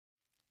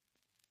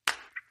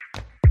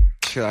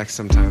feel like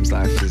sometimes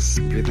life is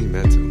really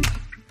mental.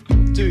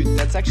 Dude,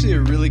 that's actually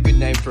a really good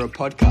name for a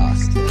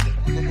podcast.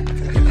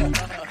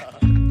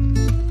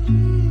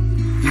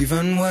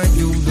 Even when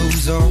you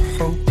lose all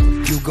hope,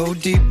 you go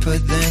deeper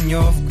than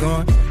you're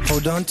gone.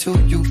 Hold on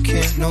till you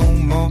can't no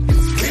more.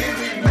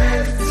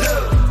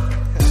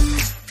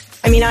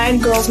 I mean, I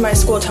had girls in my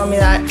school tell me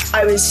that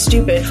I was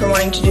stupid for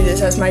wanting to do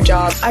this as my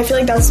job. I feel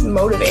like that's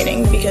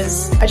motivating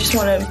because I just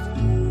want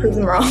to prove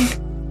them wrong.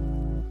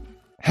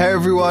 Hey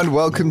everyone,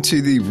 welcome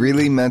to the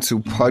Really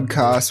Mental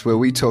podcast where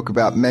we talk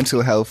about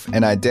mental health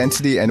and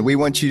identity, and we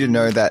want you to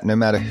know that no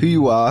matter who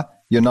you are,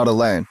 you're not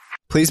alone.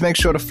 Please make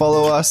sure to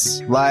follow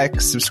us,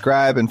 like,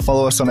 subscribe, and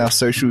follow us on our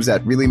socials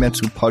at Really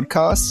Mental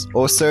Podcasts.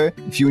 Also,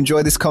 if you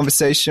enjoy this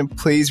conversation,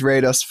 please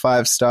rate us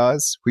 5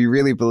 stars. We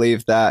really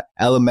believe that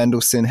Ella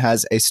Mendelsohn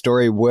has a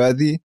story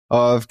worthy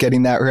of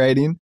getting that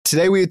rating.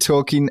 Today we are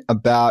talking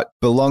about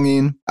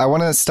belonging. I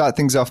want to start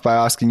things off by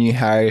asking you,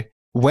 Harry,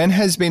 when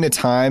has been a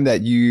time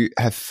that you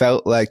have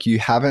felt like you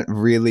haven't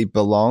really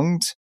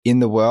belonged in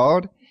the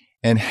world,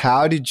 and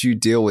how did you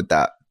deal with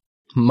that?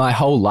 My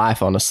whole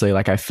life, honestly,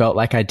 I felt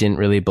like I didn't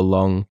really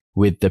belong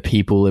with the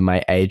people in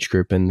my age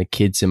group and the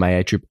kids in my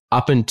age group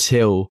up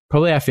until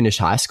probably I finished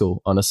high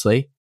school,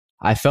 honestly.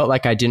 I felt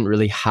like I didn't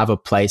really have a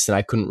place and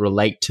I couldn't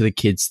relate to the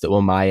kids that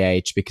were my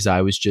age because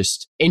I was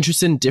just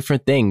interested in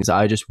different things.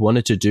 I just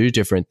wanted to do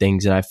different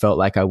things, and I felt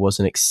like I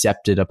wasn't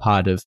accepted a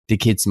part of the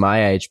kids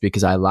my age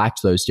because I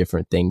liked those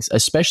different things,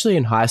 especially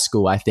in high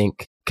school. I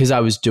think because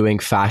I was doing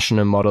fashion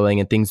and modeling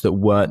and things that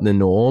weren't the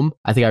norm,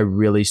 I think I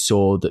really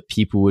saw that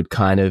people would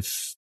kind of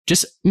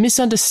just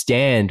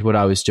misunderstand what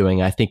I was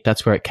doing. I think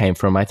that's where it came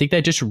from. I think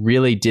they just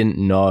really didn't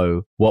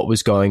know what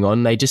was going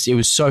on. It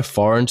was so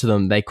foreign to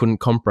them. They couldn't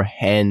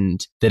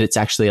comprehend that it's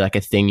actually like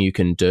a thing you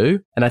can do.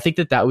 And I think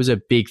that was a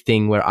big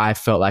thing where I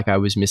felt like I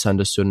was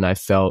misunderstood and I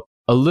felt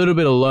a little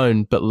bit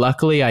alone. But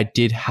luckily I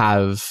did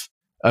have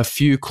a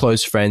few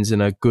close friends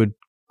and a good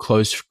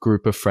close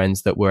group of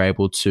friends that were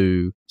able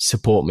to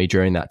support me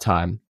during that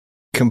time.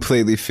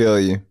 Completely feel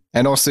you.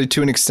 And also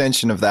to an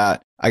extension of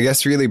that, I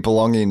guess really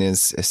belonging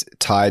is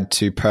tied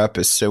to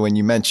purpose. So when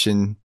you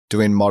mention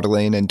doing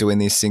modeling and doing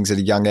these things at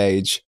a young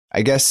age,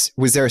 I guess,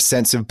 was there a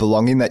sense of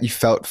belonging that you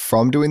felt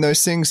from doing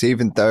those things,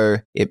 even though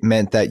it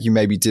meant that you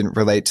maybe didn't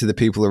relate to the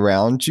people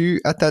around you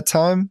at that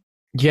time?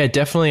 Yeah,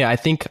 definitely. I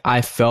think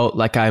I felt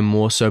like I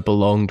more so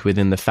belonged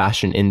within the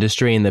fashion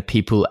industry, and the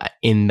people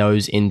in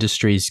those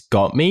industries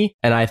got me.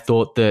 And I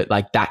thought that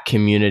that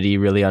community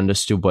really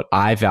understood what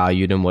I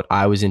valued and what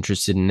I was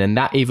interested in. And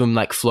that even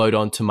flowed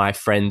on to my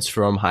friends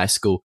from high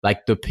school.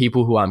 The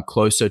people who I'm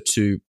closer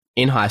to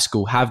in high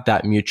school have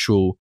that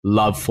mutual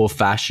love for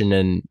fashion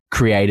and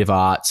creative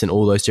arts and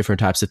all those different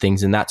types of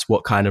things. And that's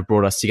what kind of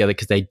brought us together,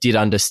 because they did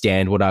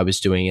understand what I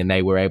was doing and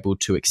they were able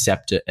to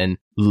accept it and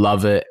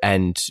love it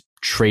and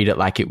treat it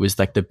like it was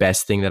the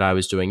best thing that I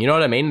was doing. You know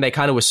what I mean? They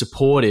kind of were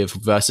supportive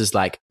versus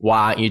why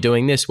aren't you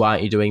doing this? Why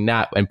aren't you doing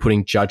that? And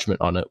putting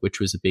judgment on it, which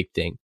was a big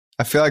thing.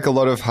 I feel like a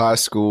lot of high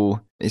school,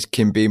 it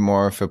can be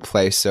more of a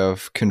place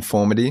of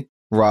conformity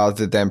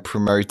rather than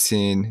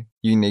promoting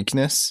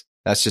uniqueness.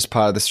 That's just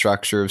part of the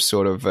structure of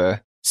sort of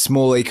a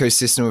small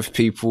ecosystem of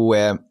people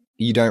where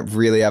you don't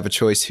really have a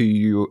choice who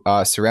you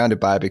are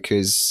surrounded by,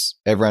 because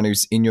everyone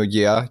who's in your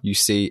year, you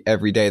see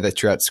every day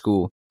that you're at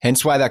school.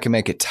 Hence why that can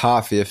make it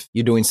tough if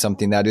you're doing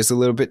something that is a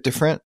little bit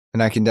different.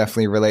 And I can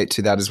definitely relate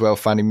to that as well.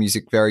 Finding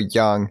music very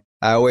young,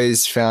 I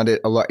always found it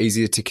a lot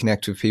easier to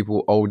connect with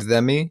people older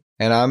than me.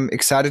 And I'm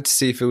excited to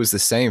see if it was the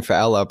same for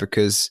Ella,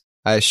 because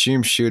I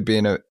assume she would be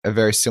in a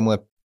very similar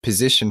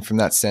position from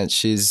that sense.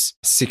 She's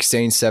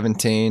 16,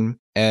 17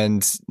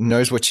 and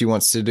knows what she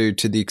wants to do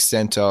to the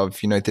extent of,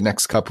 the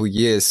next couple of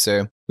years.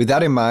 So with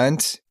that in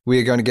mind, we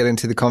are going to get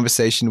into the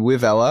conversation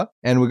with Ella,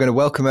 and we're going to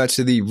welcome her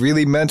to the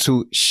Really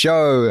Mental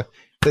show.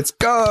 Let's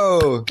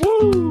go!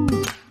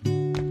 Woo!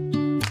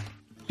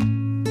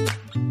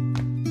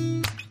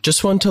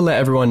 Just want to let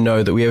everyone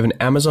know that we have an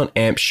Amazon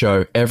AMP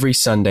show every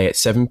Sunday at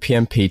 7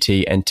 p.m.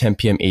 PT and 10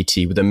 p.m. ET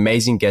with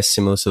amazing guests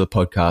similar to the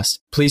podcast.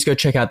 Please go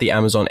check out the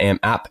Amazon AMP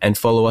app and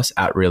follow us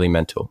at Really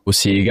Mental. We'll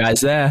see you guys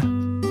there.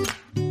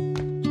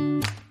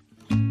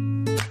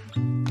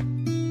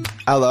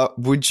 Ella,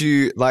 would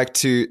you like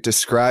to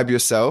describe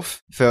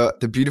yourself for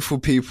the beautiful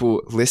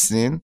people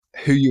listening,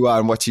 who you are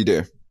and what you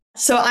do?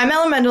 So I'm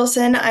Ella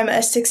Mendelsohn. I'm a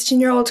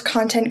 16-year-old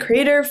content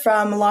creator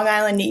from Long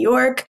Island, New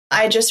York.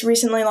 I just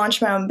recently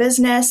launched my own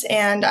business,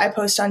 and I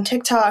post on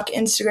TikTok,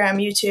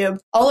 Instagram, YouTube,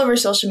 all over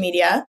social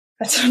media.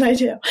 That's what I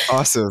do.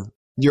 Awesome.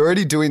 You're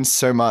already doing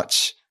so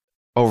much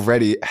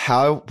already.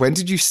 When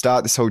did you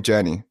start this whole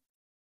journey?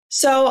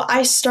 So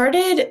I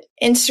started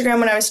Instagram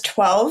when I was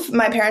 12.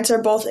 My parents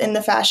are both in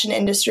the fashion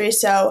industry,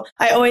 so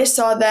I always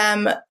saw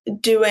them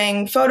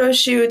doing photo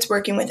shoots,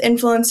 working with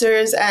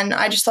influencers, and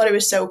I just thought it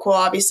was so cool,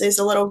 obviously, as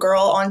a little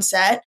girl on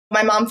set.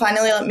 My mom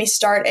finally let me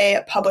start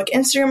a public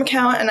Instagram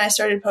account, and I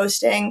started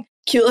posting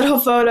cute little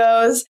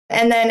photos.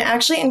 And then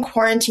actually in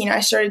quarantine, I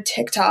started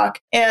TikTok,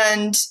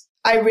 and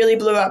I really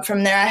blew up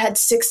from there. I had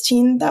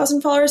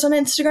 16,000 followers on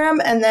Instagram,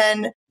 and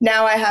then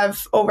now I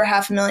have over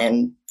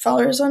 500,000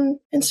 followers on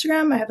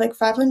Instagram. I have like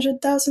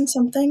 500,000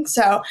 something.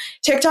 So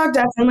TikTok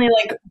definitely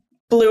like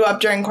blew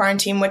up during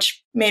quarantine,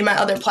 which made my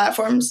other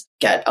platforms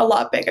get a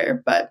lot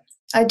bigger. But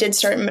I did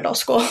start in middle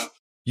school.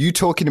 You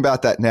talking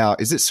about that now,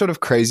 is it sort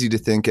of crazy to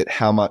think at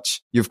how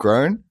much you've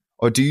grown?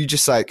 Or do you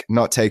just like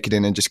not take it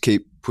in and just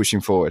keep pushing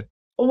forward?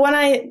 When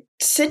I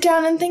sit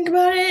down and think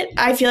about it,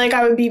 I feel like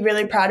I would be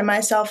really proud of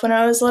myself when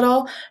I was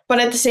little. But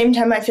at the same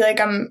time, I feel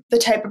like I'm the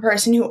type of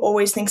person who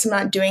always thinks I'm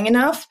not doing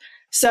enough.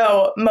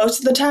 So most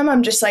of the time,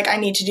 I'm just like, I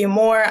need to do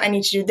more. I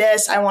need to do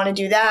this. I want to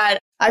do that.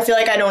 I feel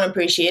like I don't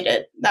appreciate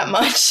it that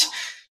much.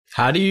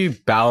 How do you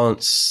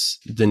balance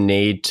the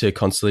need to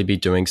constantly be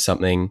doing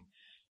something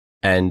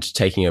and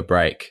taking a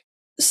break?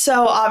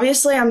 So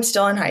obviously I'm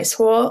still in high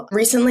school.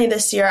 Recently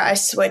this year, I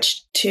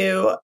switched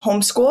to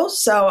homeschool.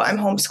 So I'm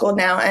homeschooled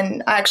now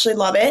and I actually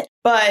love it.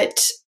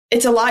 But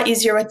it's a lot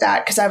easier with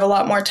that because I have a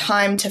lot more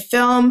time to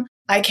film.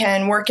 I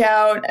can work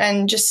out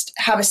and just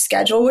have a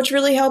schedule, which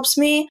really helps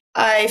me.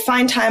 I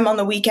find time on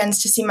the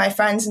weekends to see my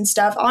friends and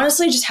stuff.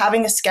 Honestly, just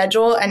having a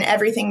schedule and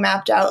everything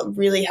mapped out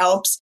really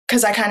helps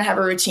because I kind of have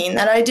a routine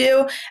that I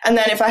do. And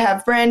then if I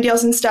have brand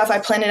deals and stuff, I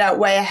plan it out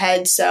way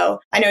ahead.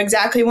 So I know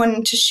exactly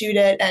when to shoot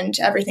it and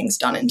everything's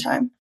done in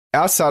time.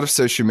 Outside of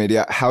social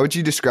media, how would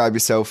you describe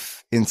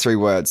yourself in 3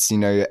 words? You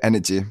know, your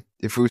energy.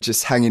 If we were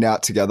just hanging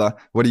out together,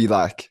 what do you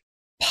like?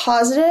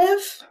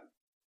 Positive,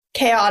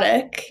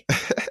 chaotic,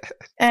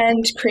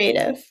 and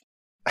creative.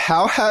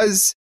 How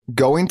has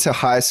going to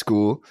high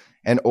school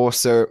and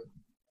also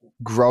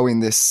growing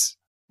this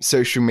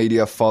social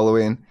media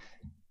following,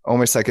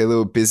 almost like a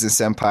little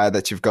business empire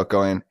that you've got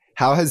going,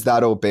 how has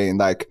that all been?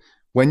 Like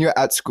when you're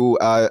at school,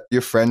 are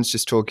your friends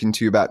just talking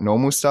to you about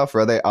normal stuff, or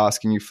are they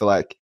asking you for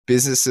like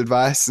business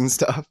advice and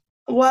stuff?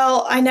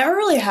 Well, I never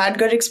really had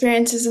good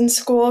experiences in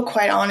school,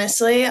 quite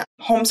honestly.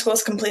 Homeschool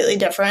is completely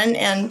different.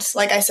 And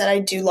like I said, I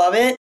do love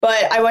it.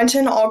 But I went to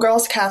an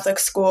all-girls Catholic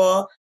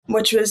school,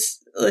 which was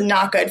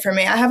not good for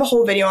me. I have a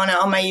whole video on it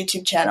on my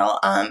YouTube channel.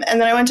 And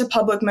then I went to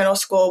public middle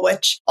school,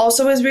 which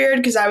also was weird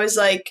because I was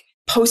like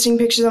posting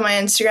pictures on my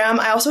Instagram.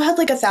 I also had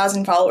like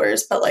 1,000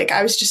 followers, but like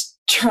I was just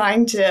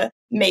trying to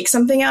make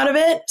something out of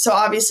it. So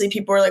obviously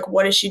people were like,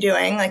 what is she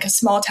doing? Like a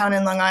small town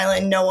in Long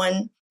Island,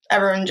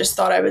 everyone just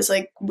thought I was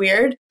like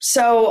weird.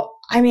 So,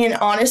 I mean,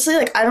 honestly,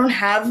 like I don't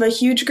have a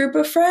huge group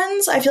of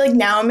friends. I feel like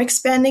now I'm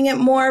expanding it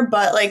more,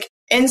 but like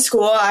in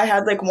school, I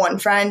had like one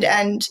friend,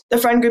 and the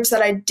friend groups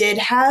that I did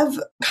have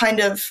kind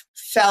of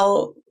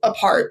fell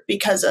apart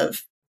because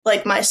of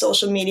like my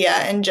social media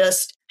and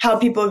just how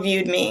people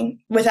viewed me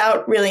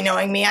without really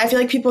knowing me. I feel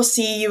like people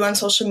see you on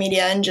social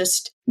media and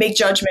just make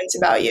judgments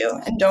about you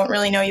and don't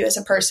really know you as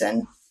a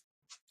person,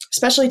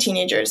 especially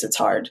teenagers. It's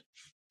hard.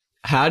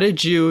 How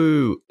did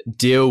you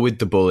deal with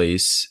the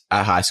bullies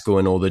at high school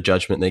and all the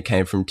judgment that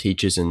came from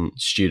teachers and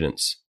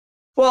students?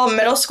 Well,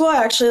 middle school,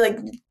 I actually like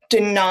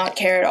did not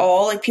care at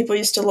all. Like people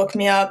used to look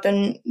me up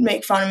and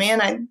make fun of me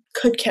and I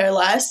could care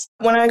less.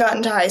 When I got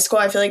into high school,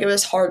 I feel like it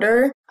was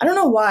harder. I don't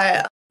know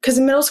why, because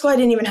in middle school, I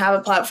didn't even have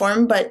a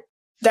platform, but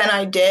then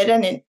I did.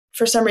 And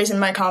for some reason,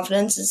 my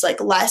confidence is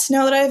like less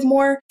now that I have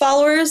more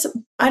followers.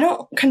 I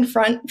don't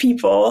confront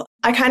people.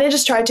 I kind of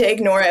just tried to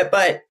ignore it.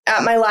 But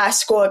at my last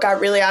school, it got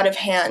really out of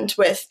hand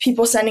with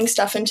people sending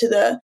stuff into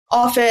the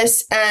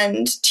office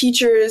and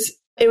teachers.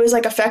 It was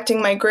like affecting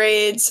my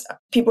grades.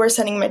 People were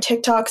sending my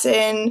TikToks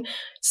in.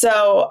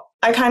 So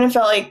I kind of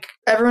felt like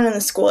everyone in the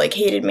school like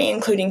hated me,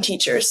 including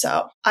teachers.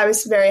 So I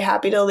was very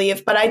happy to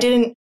leave, but I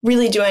didn't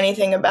really do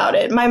anything about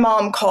it. My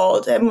mom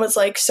called and was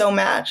like so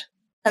mad.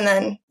 And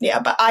then, yeah,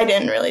 but I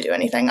didn't really do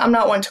anything. I'm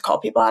not one to call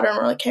people out. I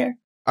don't really care.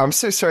 I'm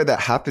so sorry that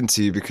happened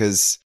to you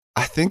because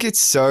I think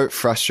it's so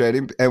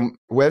frustrating. And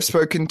we've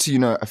spoken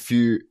to, a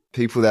few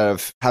people that are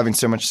having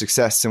so much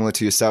success similar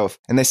to yourself,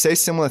 and they say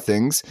similar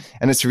things.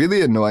 And it's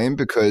really annoying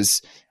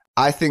because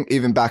I think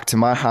even back to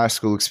my high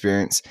school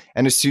experience,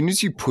 and as soon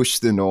as you push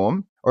the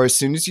norm or as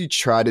soon as you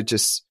try to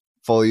just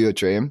follow your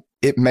dream,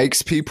 it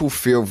makes people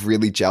feel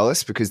really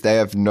jealous because they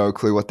have no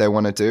clue what they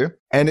want to do.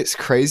 And it's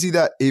crazy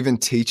that even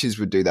teachers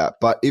would do that.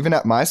 But even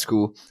at my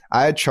school,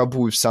 I had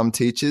trouble with some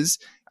teachers.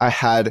 I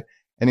had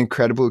an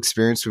incredible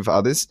experience with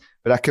others,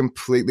 but I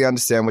completely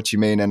understand what you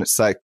mean. And it's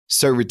like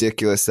so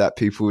ridiculous that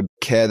people would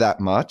care that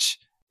much.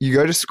 You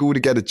go to school to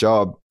get a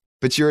job,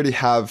 but you already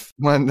have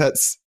one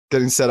that's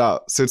getting set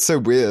up. So it's so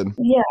weird.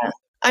 Yeah.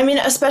 I mean,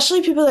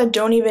 especially people that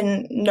don't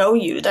even know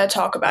you, that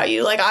talk about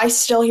you. Like, I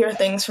still hear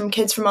things from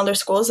kids from other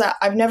schools that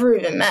I've never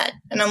even met.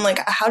 And I'm like,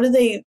 how do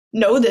they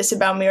know this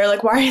about me? Or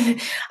like, why are they?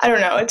 I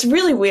don't know. It's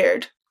really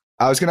weird.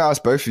 I was going to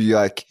ask both of you,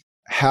 like,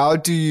 how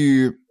do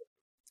you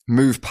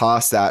move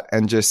past that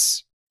and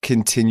just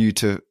continue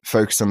to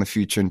focus on the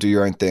future and do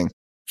your own thing?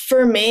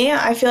 For me,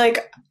 I feel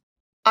like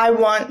I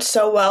want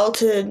so well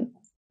to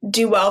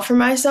do well for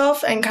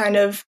myself and kind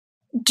of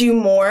do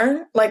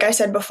more. Like I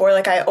said before,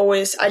 like I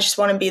just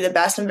want to be the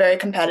best. I'm very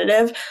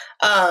competitive.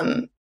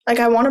 Like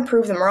I want to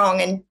prove them wrong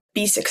and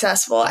be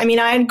successful. I mean,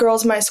 I had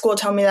girls in my school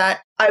tell me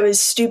that I was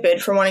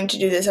stupid for wanting to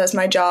do this as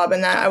my job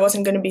and that I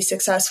wasn't going to be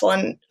successful.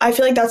 And I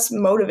feel like that's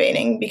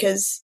motivating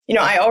because,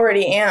 I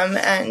already am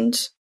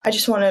and I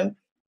just want to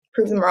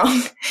prove them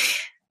wrong.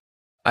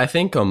 I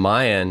think on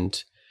my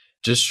end,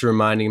 just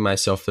reminding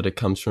myself that it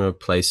comes from a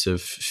place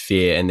of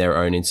fear and their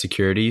own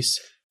insecurities,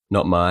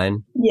 not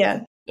mine.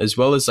 Yeah. As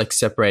well as like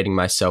separating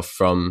myself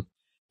from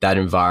that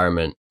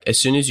environment. As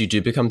soon as you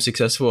do become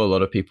successful, a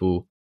lot of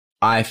people,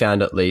 I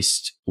found at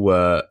least,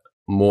 were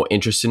more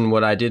interested in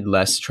what I did,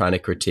 less trying to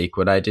critique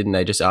what I did. And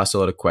they just asked a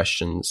lot of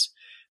questions.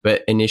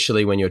 But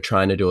initially, when you're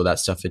trying to do all that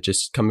stuff, it's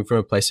just coming from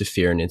a place of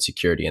fear and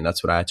insecurity. And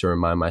that's what I had to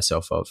remind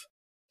myself of.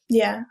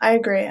 Yeah, I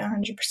agree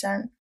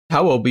 100%.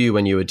 How old were you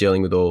when you were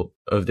dealing with all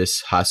of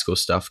this high school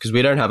stuff? Because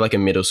we don't have like a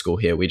middle school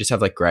here. We just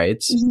have like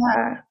grades.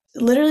 Yeah,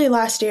 literally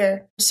last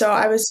year. So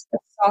I was a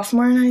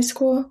sophomore in high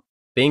school.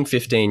 Being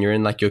 15, you're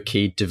in like your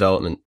key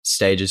development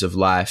stages of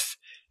life.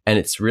 And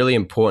it's really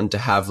important to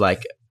have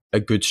like a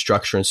good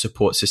structure and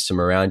support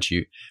system around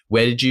you.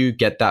 Where did you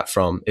get that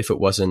from if it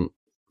wasn't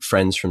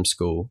friends from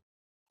school?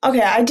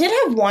 Okay, I did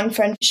have one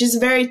friend. She's a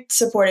very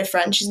supportive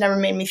friend. She's never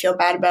made me feel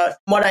bad about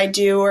what I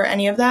do or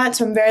any of that.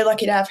 So I'm very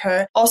lucky to have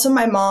her. Also,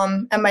 my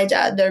mom and my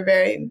dad, they're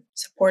very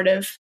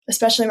supportive,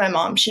 especially my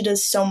mom. She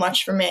does so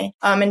much for me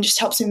and just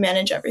helps me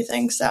manage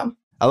everything. So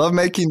I love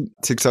making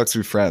TikToks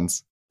with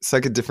friends. It's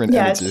like a different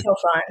energy. It's so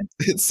fun.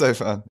 It's so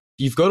fun.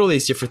 You've got all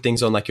these different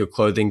things on like your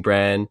clothing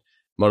brand,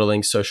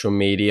 modeling, social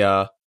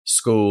media,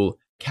 school.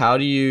 How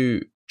do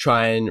you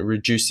try and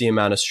reduce the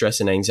amount of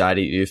stress and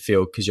anxiety you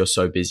feel because you're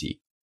so busy?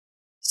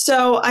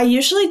 So I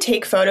usually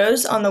take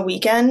photos on the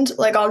weekend.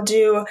 Like I'll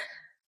do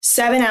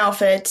 7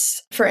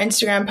 outfits for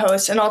Instagram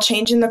posts and I'll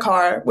change in the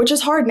car, which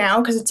is hard now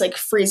because it's like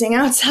freezing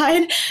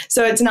outside.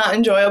 So it's not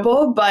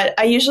enjoyable. But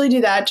I usually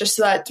do that just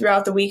so that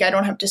throughout the week I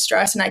don't have to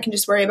stress and I can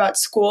just worry about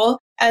school.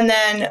 And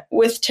then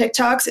with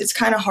TikToks, it's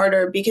kind of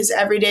harder because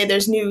every day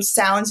there's new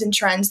sounds and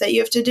trends that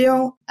you have to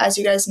do, as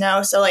you guys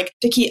know. So like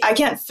I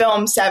can't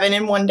film 7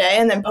 in one day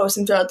and then post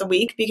them throughout the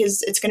week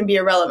because it's going to be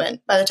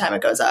irrelevant by the time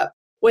it goes up.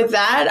 With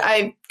that,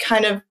 I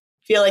kind of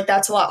feel like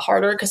that's a lot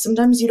harder because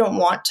sometimes you don't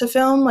want to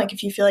film, like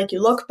if you feel like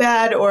you look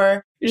bad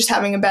or you're just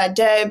having a bad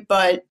day.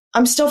 But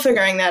I'm still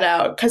figuring that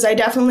out because I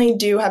definitely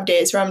do have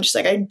days where I'm just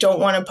like, I don't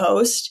want to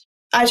post.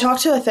 I talk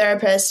to a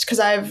therapist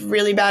because I have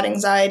really bad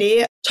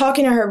anxiety.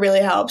 Talking to her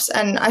really helps.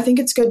 And I think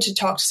it's good to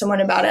talk to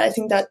someone about it. I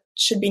think that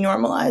should be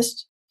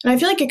normalized. And I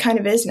feel like it kind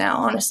of is now,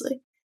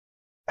 honestly.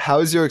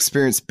 How has your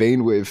experience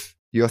been with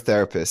your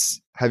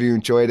therapist? Have you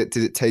enjoyed it?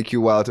 Did it take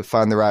you a while to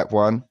find the right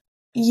one?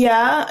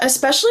 Yeah,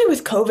 especially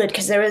with COVID,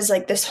 because there was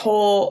like this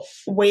whole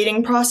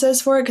waiting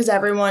process for it because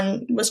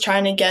everyone was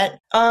trying to get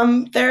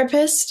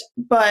therapist.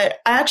 But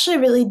I actually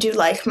really do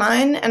like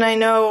mine. And I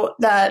know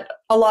that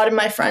a lot of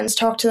my friends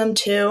talk to them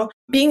too.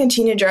 Being a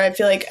teenager, I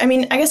feel like, I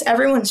guess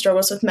everyone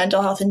struggles with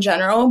mental health in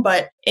general,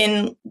 but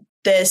in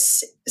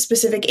this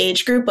specific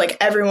age group, like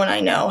everyone I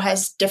know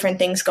has different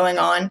things going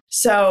on.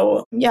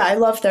 So yeah, I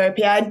love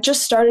therapy. I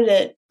just started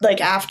it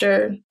like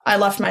after I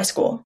left my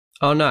school.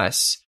 Oh,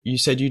 nice. You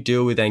said you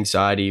deal with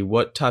anxiety.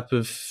 What type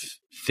of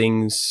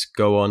things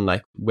go on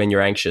like when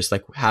you're anxious?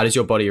 Like how does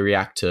your body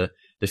react to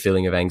the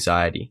feeling of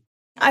anxiety?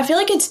 I feel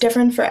like it's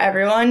different for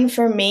everyone.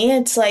 For me,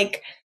 it's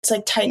like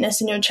tightness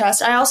in your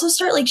chest. I also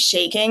start like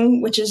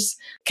shaking, which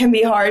can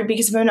be hard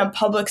because if I'm in a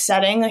public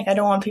setting, like I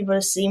don't want people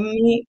to see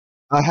me.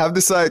 I have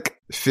this like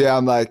fear.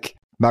 I'm like,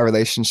 my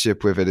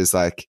relationship with it is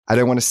like, I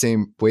don't want to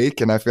seem weak.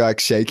 And I feel like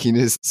shaking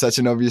is such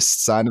an obvious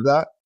sign of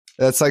that.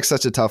 That's like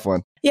such a tough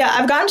one. Yeah,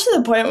 I've gotten to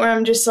the point where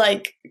I'm just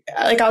like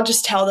I'll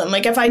just tell them.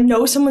 Like if I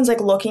know someone's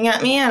like looking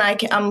at me and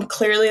I'm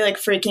clearly like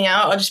freaking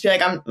out, I'll just be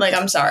like,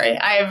 I'm sorry.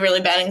 I have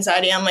really bad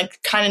anxiety. I'm like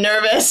kind of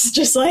nervous.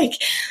 Just like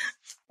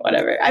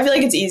whatever. I feel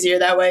like it's easier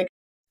that way.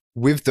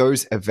 With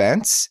those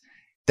events,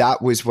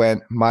 that was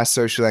when my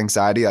social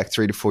anxiety, like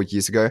 3 to 4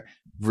 years ago,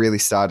 really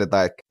started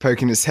like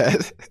poking his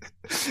head.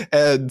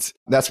 And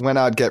that's when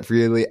I'd get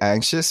really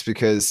anxious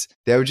because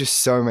there were just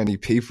so many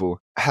people.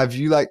 Have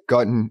you like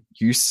gotten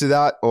used to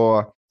that,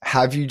 or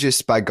have you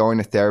just by going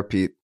to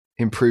therapy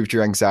improved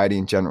your anxiety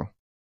in general?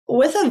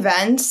 With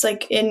events,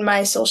 like in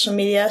my social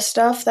media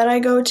stuff that I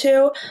go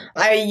to,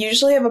 I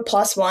usually have a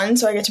 +1,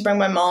 so I get to bring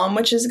my mom,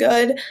 which is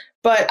good.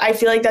 But I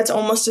feel like that's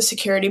almost a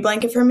security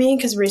blanket for me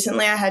because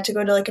recently I had to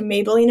go to like a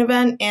Maybelline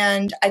event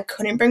and I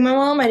couldn't bring my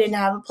mom. I didn't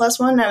have a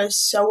 +1 and I was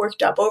so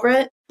worked up over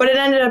it. But it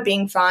ended up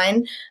being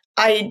fine.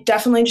 I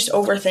definitely just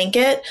overthink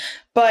it.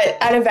 But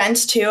at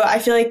events too, I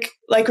feel like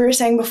we were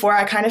saying before,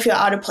 I kind of feel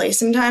out of place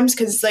sometimes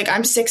because like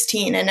I'm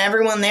 16 and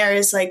everyone there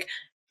is like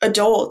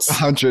adults.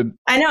 100.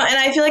 I know. And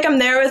I feel like I'm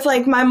there with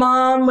like my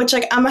mom, which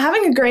like I'm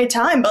having a great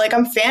time, but like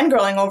I'm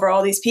fangirling over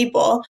all these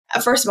people,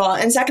 first of all.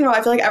 And second of all,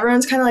 I feel like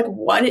everyone's kind of like,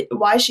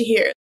 why is she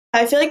here?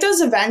 I feel like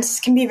those events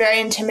can be very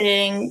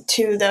intimidating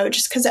too, though,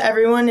 just because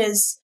everyone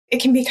is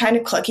it can be kind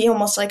of cliquey,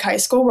 almost like high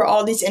school, where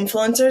all these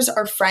influencers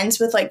are friends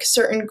with like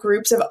certain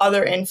groups of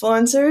other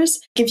influencers.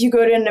 If you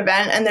go to an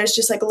event and there's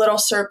just like little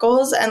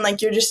circles and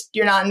like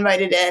you're not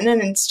invited in,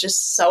 and it's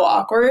just so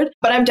awkward.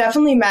 But I've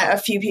definitely met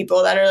a few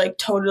people that are like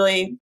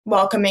totally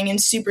welcoming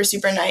and super,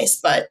 super nice,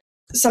 but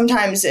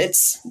sometimes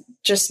it's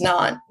just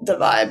not the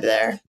vibe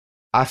there.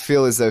 I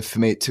feel as though for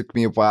me, it took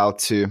me a while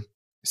to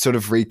sort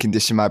of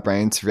recondition my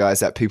brain to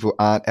realize that people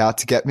aren't out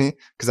to get me.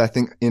 Because I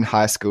think in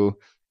high school,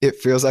 it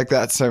feels like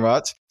that so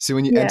much. So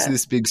when you enter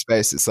this big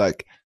space, it's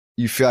like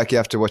you feel like you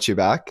have to watch your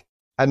back.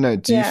 I don't know.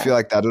 Do you feel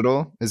like that at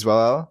all as well,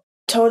 Ella?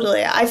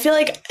 Totally. I feel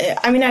like,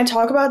 I mean, I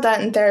talk about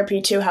that in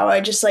therapy too, how I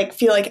just like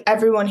feel like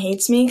everyone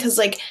hates me because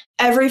like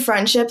every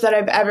friendship that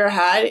I've ever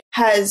had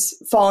has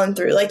fallen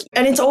through. Like,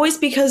 and it's always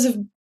because of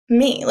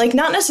me. Like,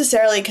 not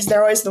necessarily because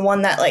they're always the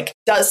one that like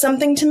does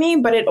something to me,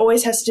 but it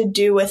always has to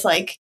do with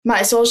like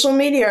my social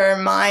media or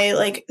my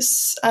like,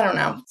 I don't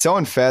know. So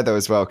unfair though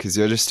as well, because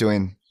you're just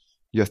doing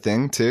your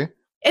thing too.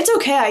 It's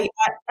okay.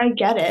 I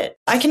get it.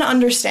 I can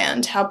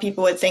understand how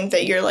people would think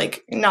that you're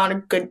like not a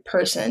good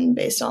person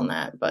based on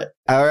that, but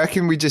I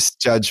reckon we just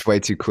judge way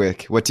too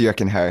quick. What do you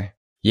reckon, Harry?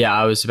 Yeah,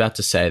 I was about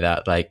to say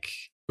that. Like,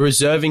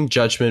 reserving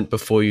judgment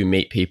before you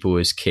meet people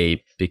is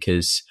key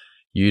because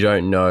you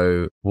don't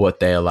know what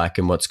they are like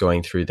and what's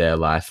going through their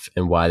life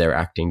and why they're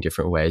acting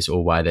different ways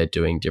or why they're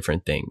doing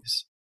different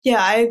things.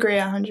 Yeah, I agree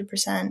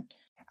 100%.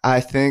 I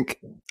think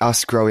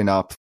us growing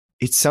up,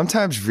 it's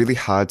sometimes really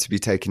hard to be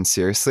taken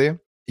seriously.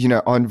 You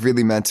know, on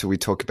Really Mental, we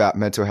talk about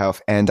mental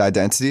health and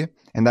identity,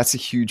 and that's a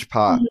huge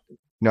part. You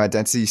know,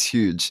 identity is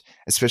huge,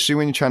 especially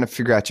when you're trying to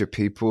figure out your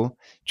people,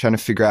 trying to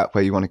figure out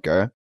where you want to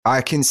go.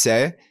 I can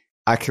say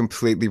I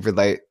completely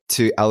relate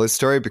to Ella's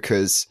story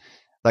because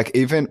like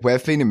even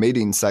we've been in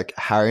meetings like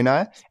Harry and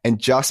I, and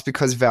just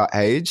because of our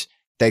age,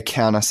 they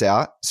count us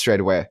out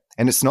straight away.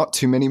 And it's not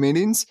too many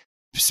meetings.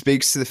 It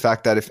speaks to the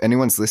fact that if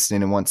anyone's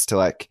listening and wants to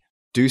like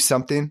do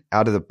something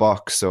out of the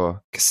box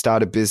or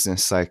start a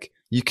business, like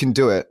you can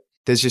do it.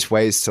 There's just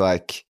ways to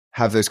like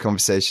have those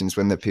conversations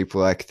when the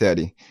people are like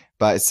 30,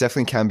 but it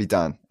definitely can be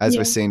done as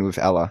we're seeing with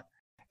Ella.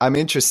 I'm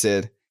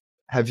interested.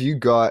 Have you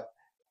got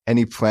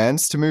any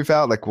plans to move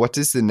out? Like what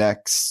does the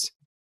next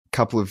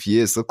couple of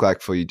years look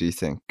like for you, do you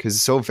think? Because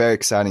it's all very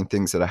exciting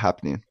things that are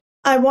happening.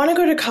 I want to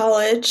go to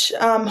college,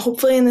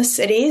 hopefully in the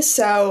city.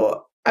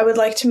 So I would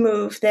like to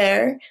move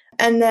there.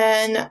 And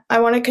then I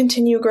want to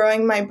continue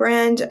growing my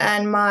brand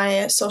and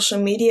my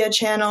social media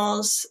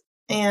channels.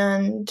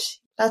 And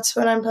that's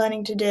what I'm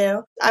planning to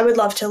do. I would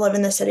love to live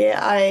in the city.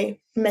 I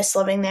miss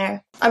living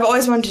there. I've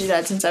always wanted to do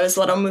that since I was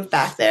little, move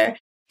back there.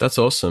 That's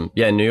awesome.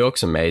 Yeah, New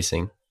York's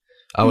amazing.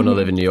 I want to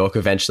live in New York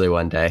eventually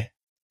one day.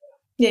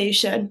 Yeah, you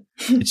should.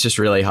 It's just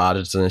really hard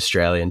as an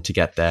Australian to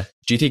get there.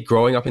 Do you think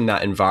growing up in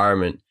that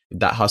environment,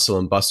 that hustle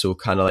and bustle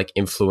kind of like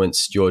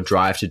influenced your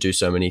drive to do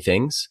so many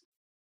things?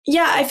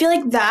 Yeah, I feel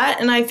like that.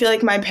 And I feel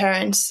like my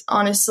parents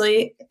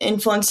honestly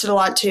influenced it a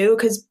lot too,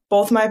 because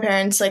both my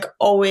parents like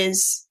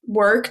always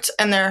worked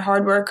and they're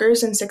hard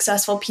workers and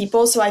successful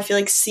people. So I feel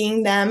like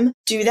seeing them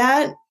do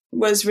that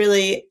was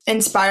really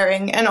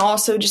inspiring. And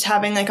also just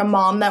having like a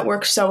mom that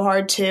works so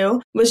hard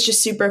too was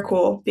just super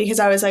cool because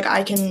I was like,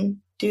 I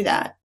can do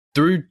that.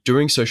 Through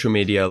doing social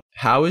media,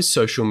 how has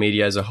social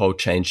media as a whole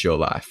changed your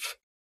life?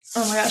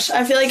 Oh my gosh,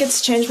 I feel like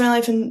it's changed my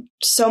life in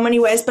so many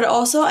ways, but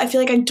also I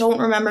feel like I don't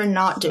remember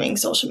not doing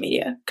social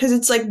media because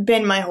it's like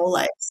been my whole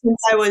life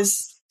since I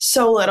was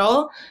so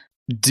little.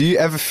 Do you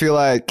ever feel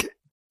like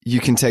you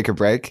can take a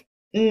break?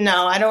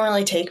 No, I don't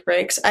really take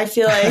breaks. I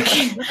feel like,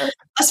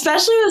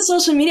 especially with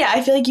social media,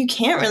 I feel like you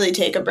can't really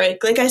take a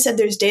break. Like I said,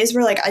 there's days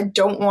where like I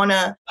don't want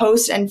to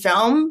post and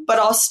film, but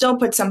I'll still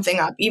put something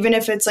up, even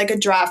if it's like a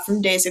draft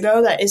from days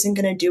ago that isn't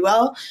going to do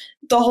well.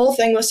 The whole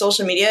thing with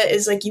social media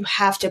is like you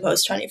have to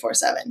post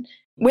 24/7.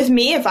 With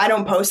me, if I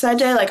don't post that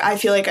day, like I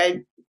feel like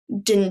I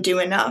didn't do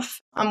enough.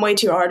 I'm way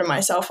too hard on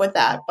myself with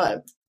that,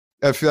 but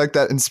I feel like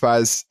that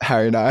inspires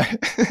Harry and I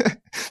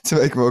to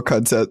make more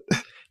content.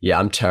 Yeah,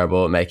 I'm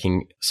terrible at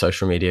making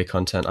social media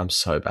content. I'm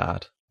so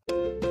bad.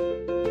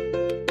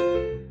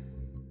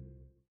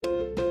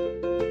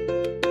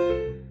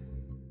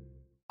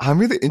 I'm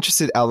really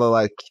interested, Ella,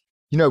 like,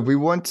 you know, we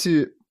want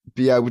to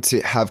be able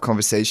to have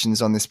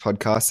conversations on this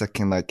podcast that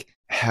can like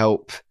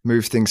help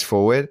move things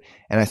forward.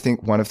 And I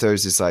think one of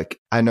those is like,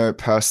 I know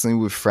personally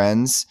with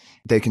friends,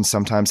 they can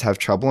sometimes have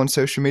trouble on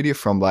social media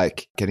from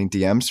like getting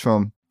DMs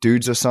from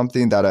dudes or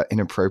something that are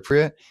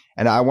inappropriate.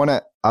 And I want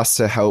us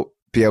to help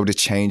be able to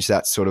change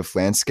that sort of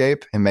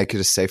landscape and make it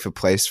a safer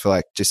place for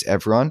like just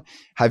everyone.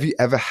 Have you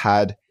ever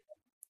had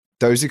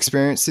those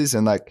experiences?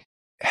 And like,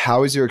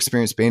 how has your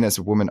experience been as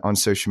a woman on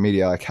social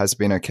media? Like, has it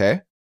been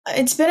okay?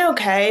 It's been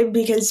okay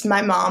because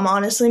my mom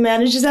honestly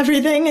manages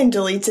everything and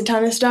deletes a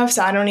ton of stuff,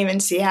 so I don't even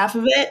see half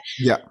of it.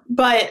 Yeah.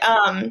 But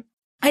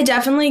I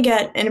definitely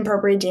get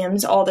inappropriate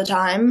DMs all the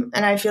time,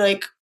 and I feel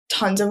like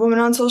tons of women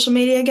on social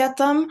media get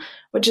them,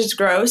 which is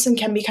gross and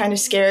can be kind of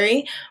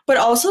scary. But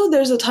also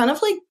there's a ton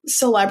of like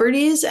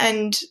celebrities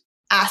and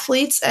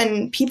athletes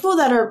and people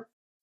that are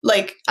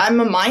like, I'm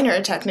a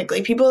minor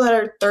technically, people that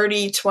are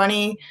 30,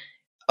 20,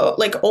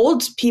 like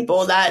old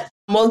people that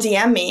will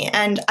DM me.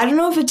 And I don't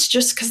know if it's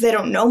just because they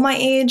don't know my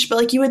age, but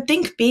like you would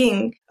think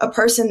being a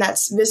person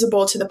that's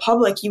visible to the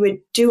public, you would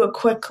do a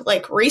quick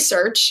like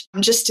research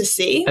just to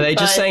see. Are they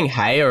just saying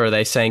hey, or are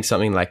they saying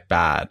something like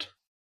bad?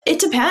 It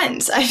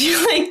depends. I feel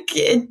like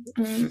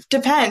it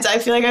depends. I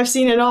feel like I've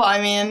seen it all. I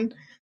mean,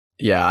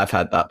 yeah, I've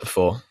had that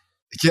before.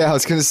 Yeah, I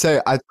was going to say,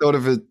 I thought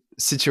of a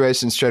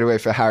situation straight away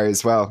for Harry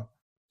as well.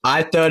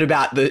 I thought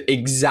about the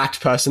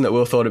exact person that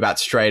Will thought about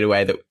straight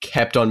away that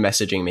kept on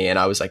messaging me, and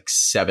I was like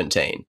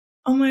 17.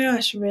 Oh my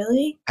gosh,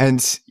 really?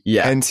 And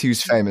yeah, and he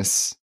was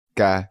famous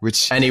guy,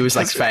 and he was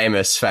like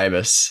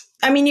famous.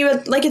 I mean, you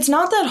would like, it's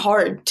not that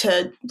hard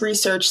to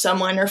research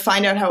someone or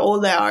find out how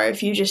old they are.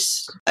 If you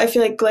just, I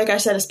feel like I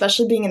said,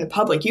 especially being in the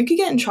public, you could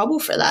get in trouble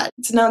for that.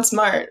 It's not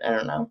smart. I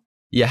don't know.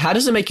 Yeah, how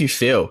does it make you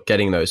feel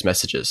getting those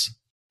messages?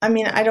 I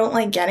mean, I don't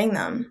like getting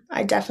them.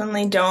 I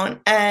definitely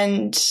don't.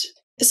 And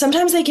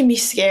sometimes they can be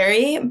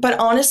scary, but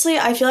honestly,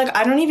 I feel like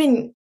I don't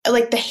even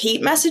like the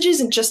hate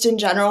messages and just in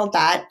general,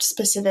 that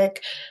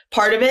specific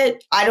part of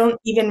it, I don't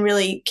even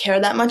really care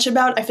that much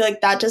about. I feel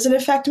like that doesn't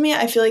affect me.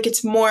 I feel like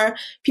it's more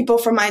people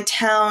from my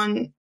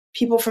town,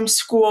 people from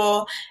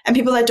school, and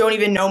people that don't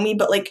even know me,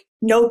 but like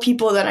know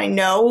people that I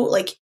know.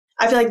 Like,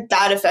 I feel like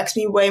that affects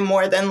me way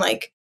more than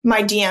like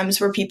my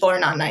DMs where people are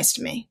not nice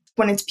to me.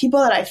 When it's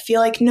people that I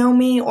feel like know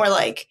me or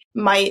like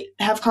might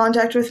have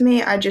contact with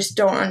me, I just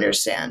don't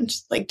understand.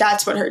 Like,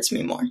 that's what hurts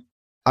me more.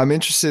 I'm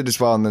interested as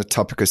well on the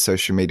topic of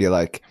social media.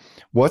 Like,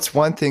 what's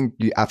one thing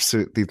you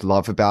absolutely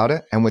love about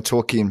it? And we're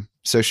talking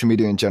social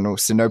media in general,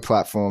 so no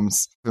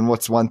platforms. And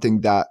what's one thing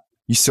that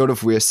you sort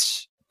of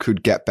wish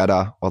could get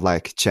better or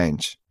like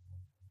change?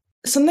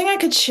 Something I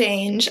could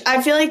change.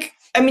 I feel like,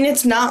 I mean,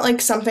 it's not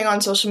like something on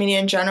social media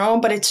in general,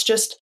 but it's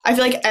just, I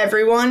feel like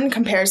everyone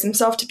compares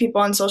themselves to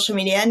people on social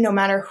media, no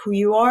matter who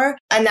you are.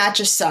 And that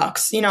just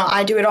sucks. You know,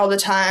 I do it all the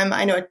time.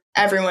 I know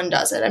everyone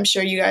does it. I'm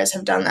sure you guys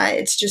have done that.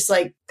 It's just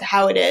like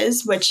how it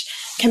is, which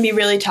can be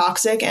really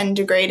toxic and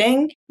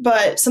degrading.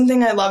 But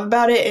something I love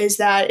about it is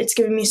that it's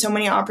given me so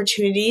many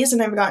opportunities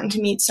and I've gotten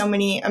to meet so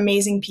many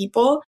amazing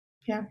people.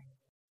 Yeah.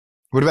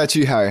 What about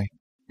you, Harry?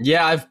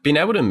 Yeah, I've been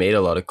able to meet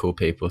a lot of cool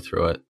people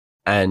through it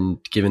and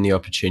given the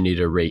opportunity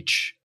to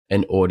reach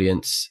an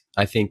audience.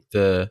 I think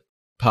the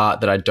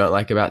part that I don't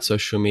like about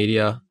social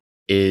media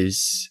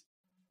is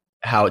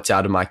how it's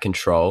out of my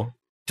control.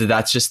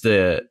 That's just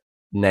the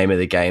name of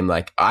the game.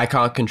 Like, I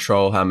can't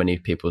control how many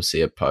people see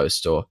a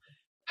post or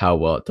how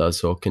well it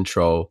does, or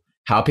control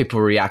how people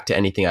react to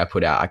anything I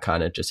put out. I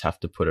kind of just have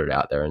to put it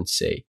out there and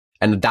see.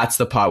 And that's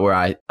the part where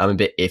I'm a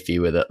bit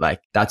iffy with it.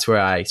 Like, that's where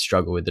I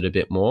struggle with it a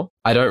bit more.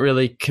 I don't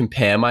really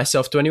compare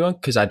myself to anyone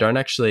because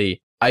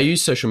I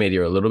use social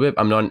media a little bit.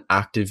 I'm not an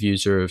active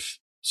user of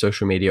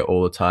social media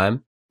all the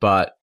time,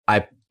 but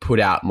I put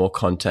out more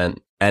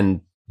content,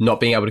 and not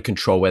being able to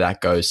control where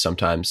that goes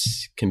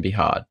sometimes can be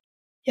hard.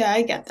 Yeah,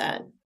 I get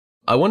that.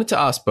 I wanted to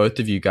ask both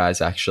of you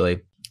guys,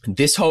 actually,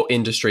 this whole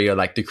industry, or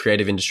like the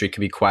creative industry,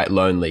 can be quite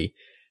lonely.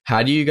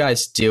 How do you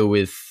guys deal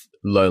with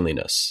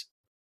loneliness?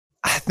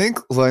 I think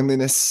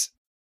loneliness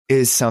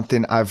is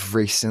something I've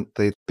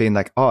recently been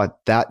like, oh,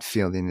 that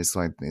feeling is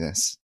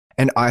loneliness.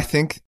 And I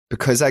think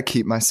because I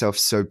keep myself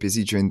so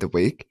busy during the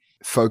week,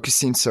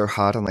 focusing so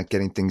hard on like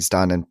getting things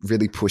done and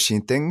really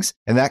pushing things,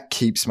 and that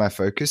keeps my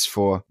focus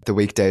for the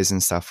weekdays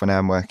and stuff when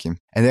I'm working.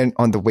 And then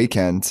on the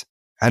weekend,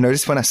 I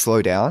notice when I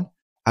slow down,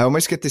 I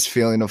almost get this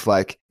feeling of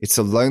like, it's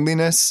a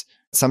loneliness.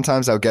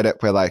 Sometimes I'll get it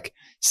where like,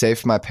 say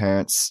if my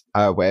parents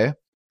are away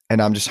and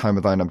I'm just home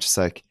alone, I'm just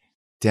like,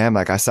 damn,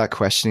 like I start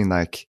questioning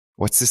like,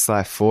 what's this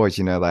life for,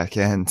 you know, like,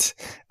 and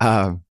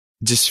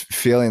just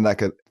feeling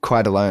like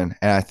quite alone.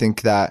 And I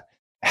think that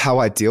how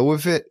I deal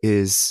with it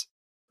is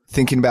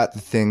thinking about the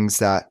things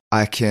that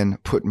I can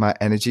put my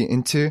energy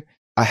into.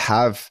 I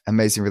have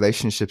amazing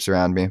relationships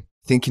around me,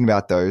 thinking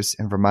about those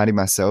and reminding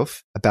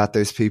myself about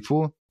those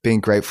people, being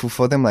grateful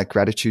for them. Like,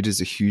 gratitude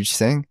is a huge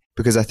thing,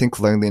 because I think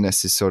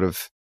loneliness is sort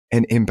of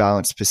an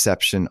imbalanced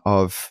perception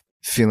of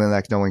feeling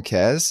like no one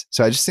cares.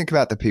 So I just think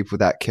about the people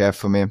that care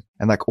for me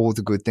and like all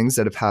the good things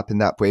that have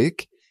happened that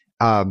week,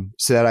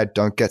 so that I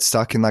don't get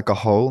stuck in like a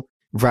hole.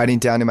 Writing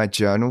down in my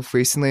journal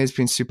recently has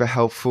been super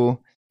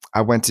helpful.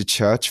 I went to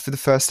church for the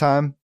first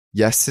time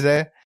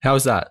yesterday. How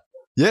was that?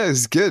 Yeah, it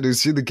was good. It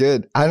was really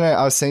good. I don't know.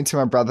 I was saying to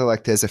my brother,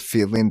 like, there's a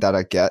feeling that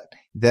I get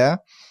there.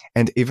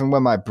 And even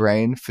when my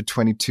brain for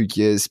 22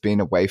 years being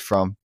away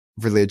from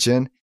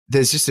religion,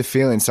 there's just a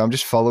feeling. So I'm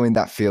just following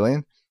that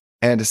feeling,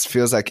 and it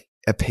feels like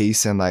a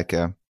peace and like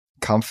a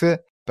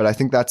comfort. But I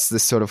think that's the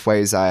sort of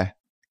ways I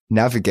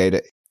navigate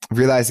it,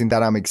 realizing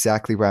that I'm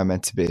exactly where I'm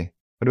meant to be.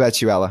 What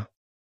about you, Ella?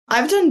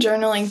 I've done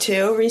journaling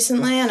too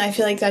recently, and I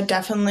feel like that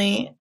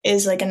definitely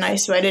is like a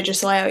nice way to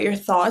just lay out your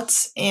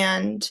thoughts.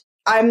 And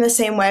I'm the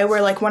same way,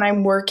 where like when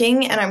I'm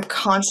working and I'm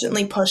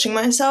constantly pushing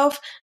myself,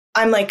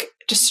 I'm like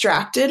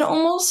distracted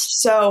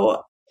almost.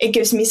 So it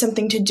gives me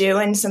something to do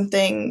and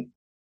something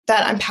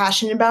that I'm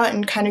passionate about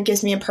and kind of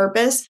gives me a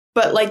purpose.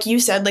 But like you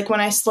said, like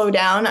when I slow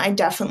down, I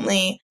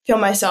definitely feel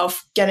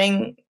myself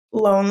getting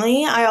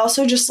lonely. I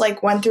also just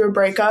like went through a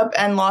breakup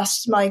and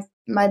lost my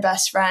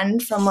best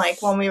friend from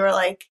like when we were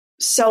like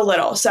so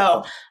little.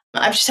 So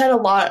I've just had a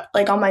lot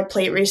like on my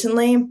plate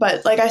recently.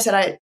 But like I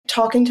said,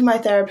 talking to my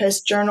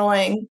therapist,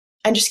 journaling,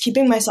 and just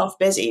keeping myself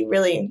busy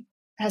really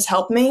has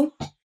helped me.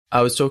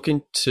 I was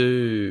talking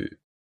to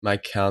my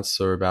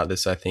counselor about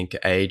this, I think,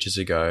 ages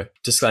ago.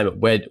 Disclaimer,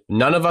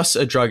 none of us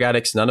are drug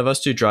addicts, none of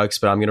us do drugs,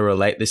 but I'm going to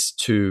relate this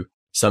to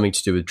something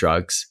to do with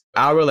drugs.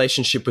 Our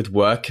relationship with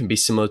work can be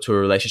similar to a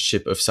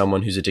relationship of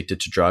someone who's addicted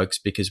to drugs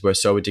because we're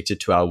so addicted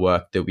to our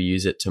work that we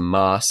use it to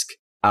mask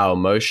our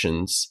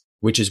emotions,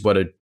 which is what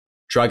a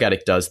drug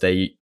addict does.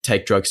 They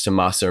take drugs to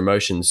mask their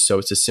emotions. So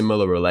it's a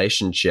similar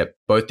relationship.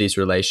 Both these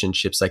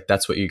relationships, like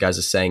that's what you guys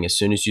are saying. As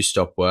soon as you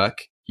stop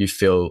work, you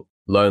feel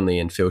lonely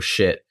and feel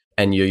shit.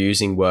 And you're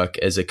using work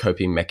as a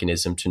coping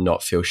mechanism to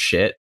not feel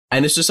shit.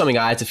 And this was something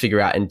I had to figure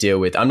out and deal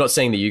with. I'm not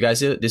saying that you guys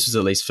did. This was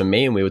at least for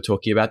me, and we were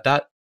talking about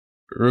that.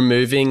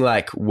 Removing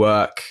like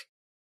work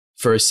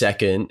for a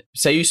second.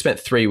 Say you spent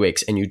 3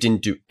 weeks and you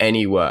didn't do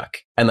any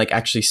work and like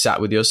actually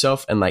sat with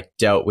yourself and like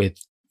dealt with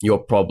your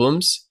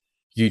problems,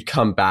 you'd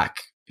come back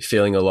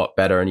feeling a lot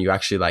better, and you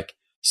actually like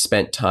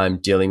spent time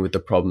dealing with the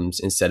problems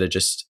instead of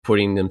just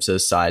putting them to the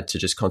side to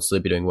just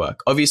constantly be doing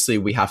work. Obviously,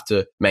 we have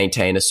to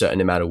maintain a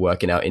certain amount of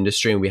work in our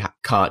industry and we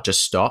can't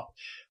just stop.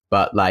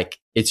 But like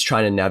it's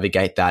trying to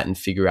navigate that and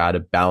figure out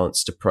a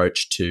balanced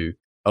approach to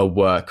a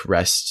work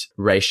rest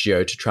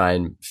ratio to try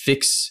and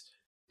fix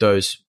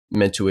those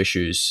mental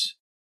issues,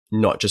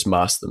 not just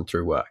mask them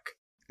through work.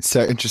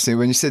 So interesting.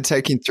 When you said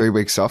taking 3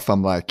 weeks off,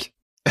 I'm like,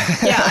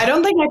 yeah, I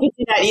don't think I could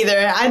do that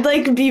either. I'd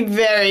like be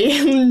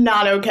very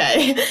not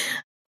okay.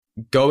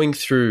 Going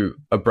through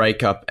a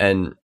breakup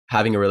and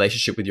having a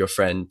relationship with your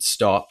friend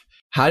stop,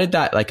 how did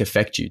that like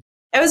affect you?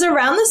 It was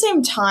around the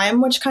same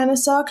time, which kind of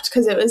sucked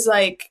because it was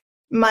like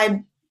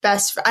my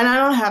best friend, and I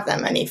don't have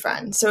that many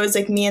friends. So it was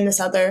like me and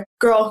this other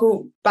girl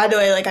who, by the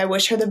way, like I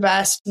wish her the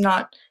best,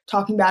 not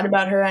talking bad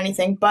about her or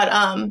anything, but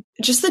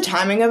just the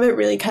timing of it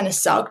really kind of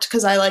sucked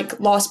because I like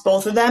lost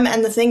both of them.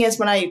 And the thing is,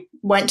 when I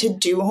went to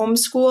do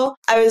homeschool,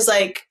 I was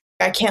like,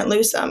 I can't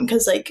lose them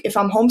because like if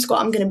I'm homeschool,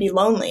 I'm going to be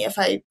lonely if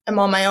I am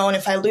on my own,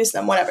 if I lose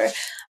them, whatever.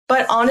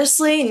 But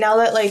honestly, now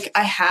that like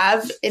I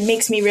have, it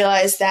makes me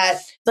realize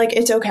that like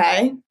it's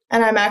okay.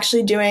 And I'm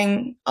actually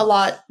doing a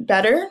lot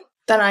better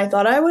than I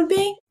thought I would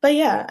be. But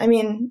yeah, I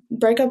mean,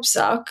 breakups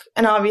suck.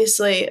 And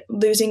obviously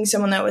losing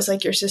someone that was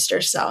like your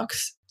sister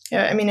sucks.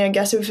 Yeah, I mean, I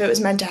guess if it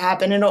was meant to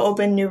happen, it'll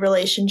open new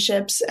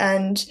relationships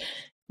and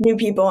new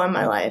people in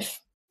my life.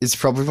 It's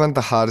probably one of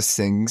the hardest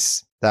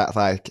things that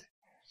like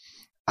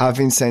I've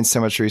been saying so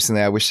much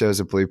recently. I wish there was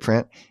a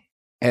blueprint.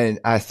 And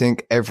I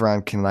think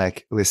everyone can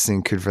like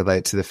listening could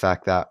relate to the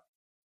fact that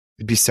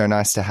it'd be so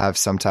nice to have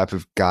some type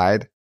of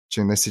guide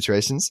during those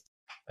situations.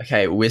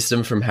 Okay,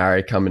 wisdom from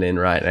Harry coming in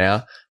right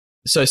now.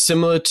 So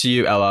similar to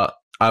you, Ella,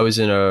 I was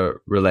in a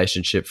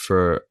relationship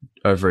for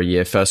over a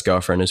year, first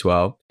girlfriend as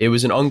well. It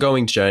was an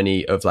ongoing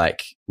journey of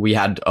like, we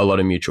had a lot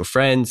of mutual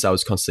friends. I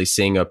was constantly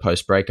seeing her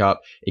post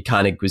breakup. It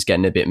kind of was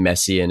getting a bit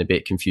messy and a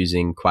bit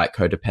confusing, quite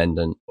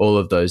codependent, all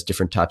of those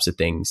different types of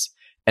things.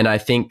 And I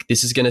think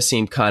this is going to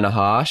seem kind of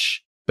harsh,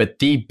 but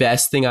the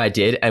best thing I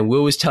did, and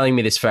Will was telling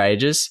me this for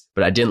ages,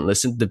 but I didn't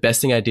listen. The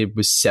best thing I did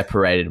was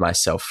separated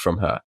myself from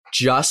her.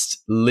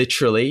 Just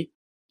literally,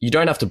 you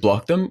don't have to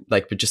block them,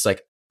 like, but just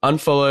like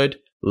unfollowed,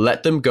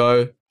 let them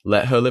go,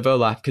 let her live her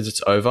life because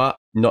it's over,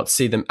 not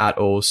see them at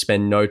all,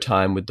 spend no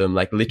time with them,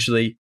 like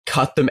literally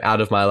cut them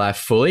out of my life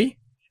fully,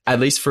 at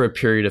least for a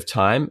period of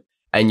time.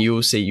 And you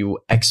will see you will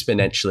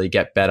exponentially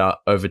get better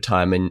over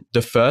time. And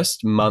the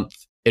first month,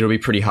 it'll be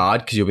pretty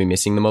hard because you'll be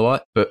missing them a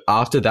lot. But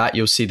after that,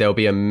 you'll see there'll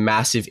be a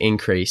massive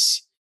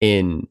increase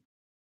in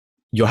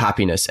your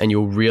happiness and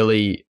you'll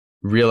really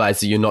realize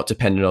that you're not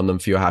dependent on them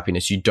for your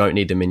happiness. You don't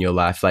need them in your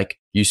life. Like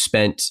you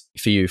spent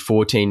for you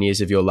 14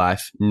 years of your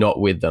life not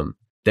with them.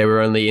 They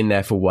were only in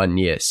there for 1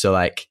 year. So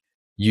like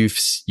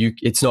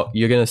it's not,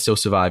 you're going to still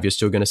survive. You're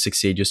still going to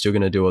succeed. You're still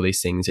going to do all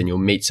these things and you'll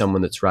meet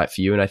someone that's right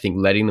for you. And I think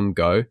letting them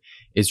go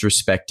is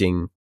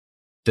respecting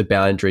the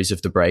boundaries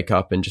of the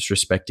breakup and just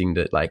respecting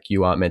that like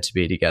you aren't meant to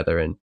be together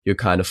and you're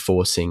kind of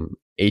forcing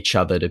each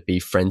other to be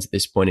friends at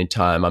this point in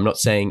time. I'm not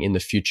saying in the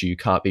future you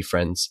can't be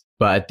friends,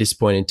 but at this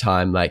point in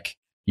time, like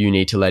you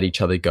need to let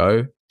each other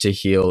go to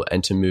heal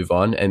and to move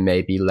on. And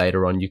maybe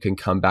later on you can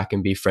come back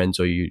and be friends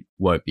or you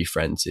won't be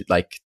friends.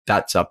 Like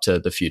that's up to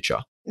the future.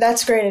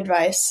 That's great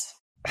advice.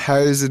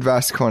 Harry's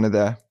advice corner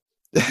there.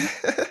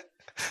 I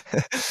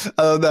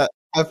love that.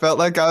 I felt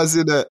like I was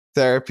in a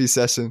therapy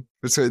session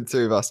between the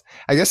three of us.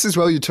 I guess as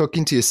well, you're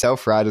talking to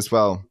yourself, right, as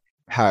well,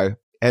 Harry,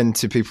 and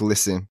to people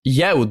listening.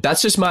 Yeah, well,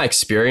 that's just my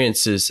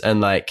experiences.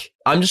 And like,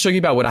 I'm just talking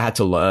about what I had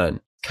to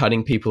learn.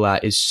 Cutting people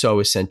out is so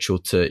essential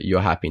to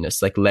your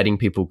happiness, like letting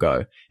people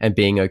go and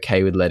being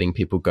okay with letting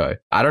people go.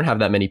 I don't have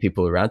that many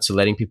people around, so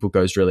letting people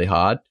go is really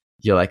hard.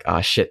 You're like,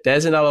 oh shit,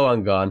 there's another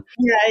one gone.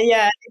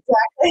 Yeah,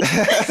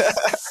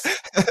 exactly.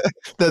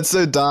 That's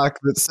so dark,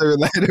 but so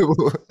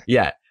relatable.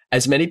 Yeah.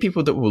 As many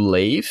people that will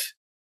leave,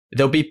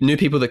 there'll be new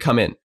people that come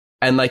in.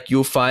 And like,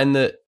 you'll find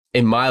that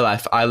in my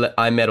life,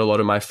 I met a lot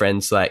of my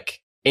friends like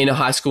in a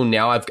high school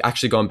now. I've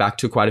actually gone back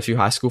to quite a few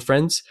high school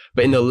friends,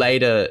 but in the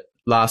later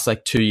last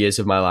like 2 years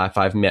of my life,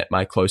 I've met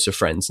my closer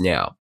friends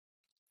now.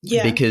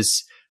 Yeah.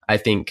 Because I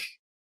think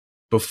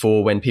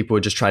before, when people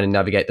were just trying to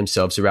navigate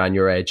themselves around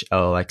your age,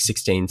 like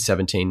 16,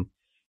 17,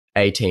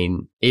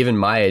 18, even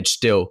my age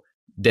still,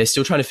 they're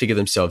still trying to figure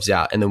themselves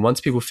out. And then once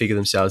people figure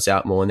themselves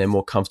out more and they're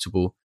more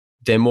comfortable,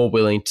 they're more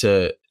willing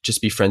to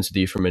just be friends with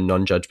you from a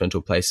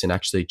non-judgmental place and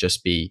actually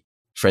just be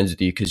friends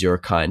with you because you're a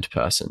kind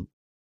person.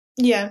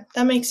 Yeah,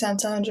 that makes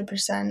sense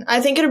 100%. I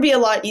think it'll be a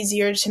lot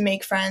easier to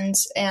make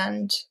friends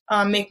and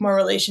make more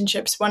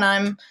relationships when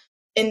I'm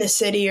in the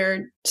city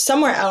or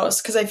somewhere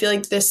else, because I feel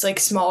like this like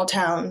small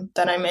town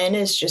that I'm in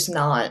is just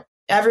not,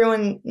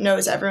 everyone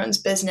knows everyone's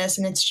business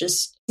and it's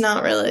just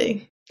not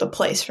really the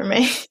place for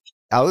me.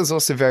 Ella's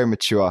also very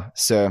mature,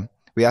 so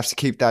we have to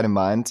keep that in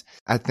mind.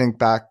 I think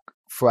back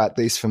for at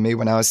least for me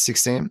when I was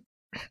 16,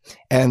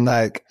 and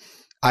like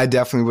I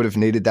definitely would have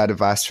needed that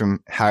advice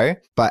from Harry.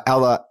 But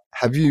Ella,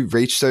 have you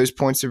reached those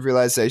points of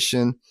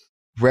realization?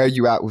 Where are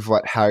you at with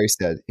what Harry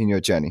said in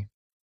your journey?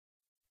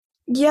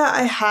 Yeah,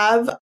 I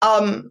have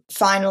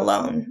fine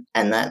alone,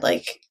 and that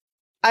like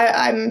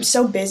I'm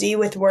so busy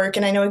with work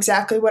and I know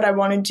exactly what I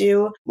want to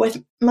do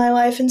with my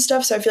life and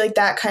stuff. So I feel like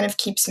that kind of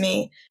keeps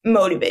me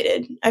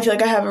motivated. I feel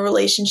like I have a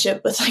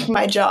relationship with like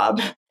my job.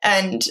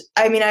 And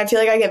I mean, I feel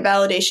like I get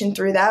validation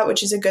through that,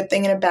 which is a good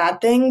thing and a bad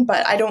thing,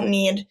 but I don't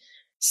need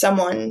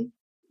someone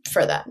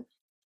for that.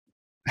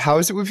 How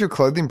is it with your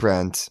clothing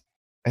brand?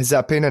 Has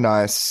that been a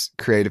nice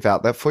creative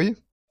outlet for you?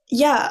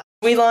 Yeah,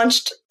 we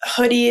launched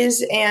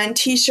hoodies and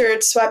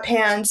t-shirts,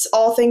 sweatpants,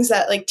 all things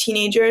that like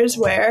teenagers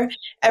wear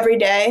every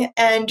day.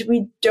 And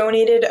we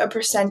donated a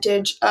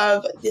percentage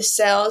of the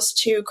sales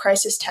to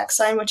Crisis Text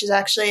Line, which is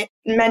actually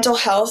a mental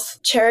health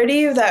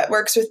charity that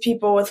works with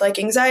people with like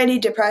anxiety,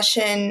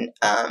 depression,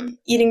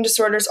 eating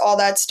disorders, all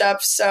that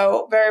stuff.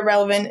 So very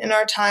relevant in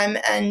our time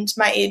and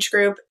my age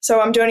group.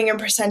 So I'm donating a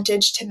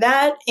percentage to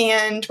that.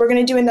 And we're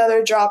going to do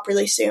another drop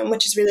really soon,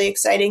 which is really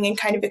exciting and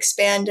kind of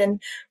expand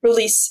and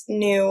release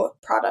new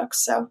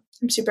products. So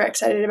I'm super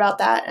excited about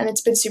that. And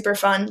it's been super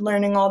fun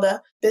learning all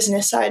the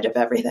business side of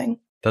everything.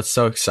 That's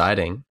so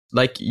exciting.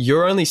 Like,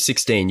 you're only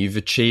 16. You've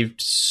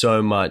achieved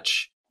so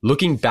much.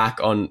 Looking back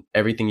on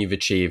everything you've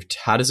achieved,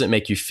 how does it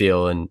make you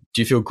feel? And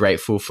do you feel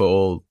grateful for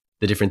all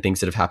the different things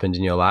that have happened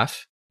in your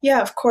life?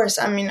 Yeah, of course.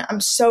 I mean,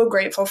 I'm so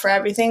grateful for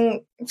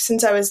everything.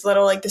 Since I was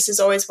little, like this is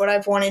always what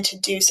I've wanted to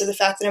do. So the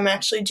fact that I'm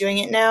actually doing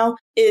it now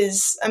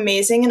is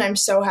amazing. And I'm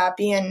so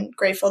happy and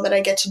grateful that I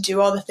get to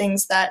do all the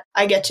things that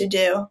I get to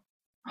do.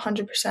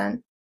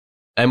 100%.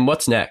 And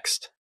what's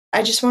next?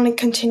 I just want to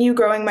continue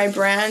growing my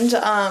brand.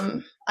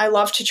 I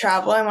love to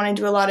travel. I want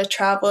to do a lot of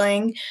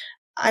traveling.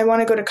 I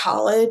want to go to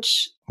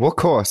college. What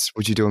course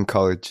would you do in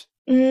college?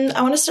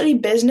 I want to study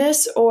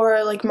business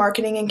or like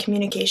marketing and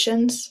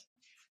communications.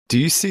 Do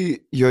you see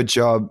your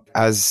job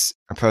as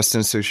a person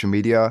on social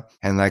media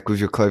and like with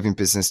your clothing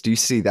business, do you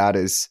see that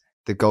as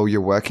the goal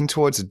you're working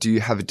towards, or do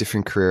you have a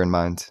different career in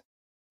mind?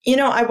 You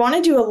know, I want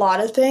to do a lot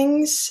of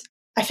things.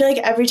 I feel like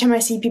every time I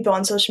see people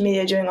on social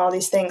media doing all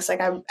these things, like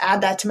I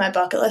add that to my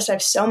bucket list. I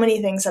have so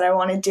many things that I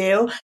want to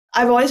do.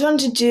 I've always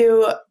wanted to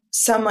do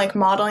some like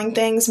modeling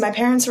things. My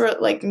parents were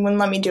like, wouldn't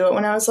let me do it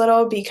when I was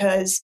little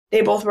because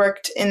they both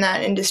worked in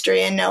that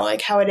industry and know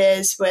like how it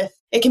is with,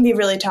 it can be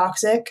really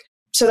toxic.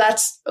 So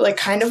that's like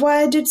kind of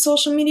why I did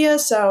social media.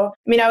 So,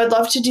 I mean, I would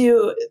love to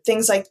do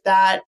things like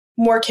that,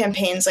 more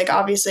campaigns. Like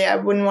obviously I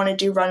wouldn't want to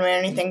do runway or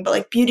anything, but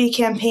like beauty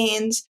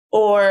campaigns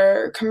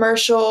or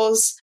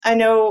commercials. I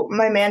know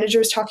my manager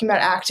was talking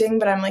about acting,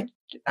 but I'm like,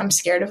 I'm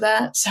scared of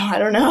that. So I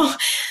don't know.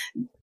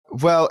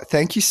 Well,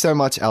 thank you so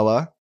much,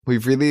 Ella. We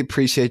really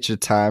appreciate your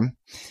time.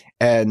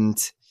 And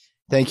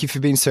thank you for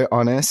being so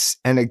honest.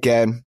 And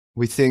again,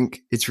 we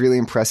think it's really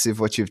impressive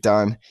what you've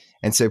done.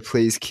 And so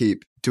please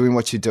keep doing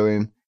what you're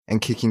doing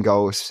and kicking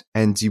goals,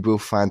 and you will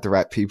find the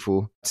right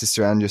people to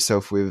surround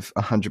yourself with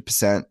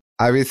 100%.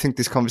 I really think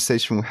this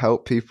conversation will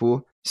help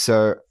people.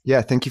 So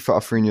yeah, thank you for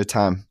offering your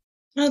time.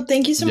 Well,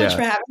 thank you so much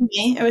for having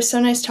me. It was so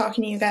nice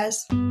talking to you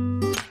guys.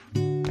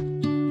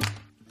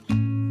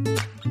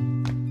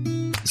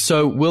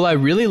 So, Will, I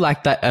really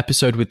liked that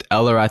episode with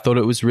Ella. I thought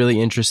it was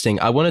really interesting.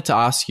 I wanted to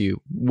ask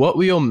you, what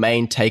were your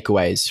main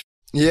takeaways?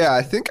 Yeah,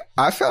 I think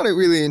I found it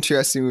really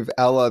interesting with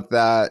Ella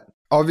that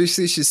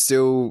obviously she's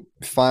still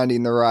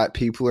finding the right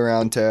people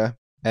around her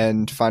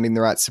and finding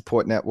the right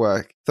support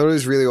network. Thought it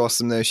was really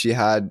awesome though she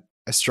had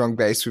a strong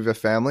base with her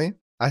family.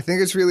 I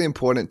think it's really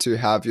important to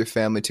have your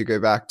family to go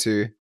back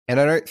to. And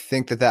I don't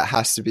think that that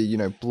has to be,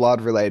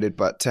 blood related,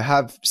 but to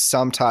have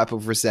some type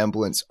of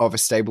resemblance of a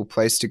stable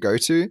place to go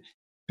to,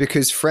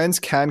 because friends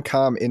can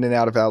come in and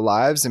out of our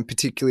lives. And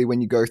particularly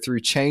when you go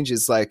through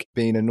changes like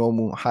being a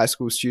normal high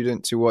school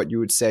student to what you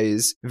would say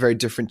is a very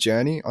different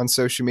journey on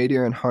social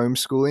media and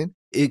homeschooling,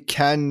 it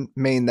can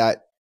mean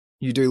that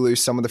you do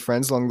lose some of the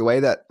friends along the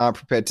way that aren't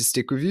prepared to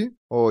stick with you,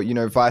 or,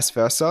 vice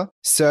versa.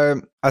 So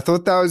I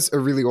thought that was a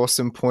really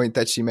awesome point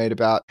that she made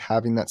about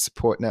having that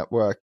support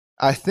network.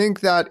 I think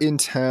that in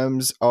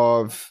terms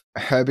of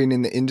her being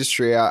in the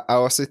industry, I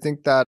also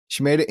think that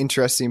she made an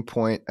interesting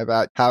point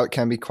about how it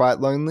can be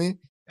quite lonely.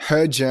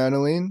 Her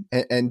journaling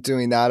and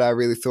doing that, I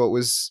really thought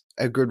was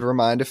a good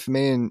reminder for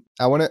me. And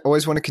I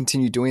always want to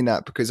continue doing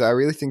that because I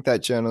really think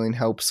that journaling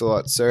helps a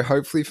lot. So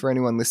hopefully for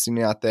anyone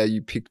listening out there,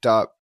 you picked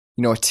up,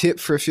 a tip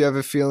for if you're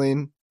ever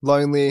feeling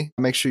lonely.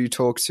 Make sure you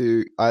talk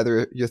to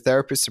either your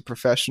therapist, a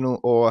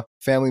professional, or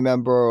family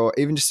member, or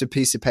even just a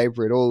piece of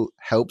paper. It all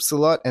helps a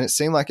lot. And it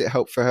seemed like it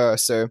helped for her.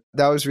 So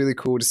that was really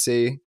cool to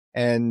see.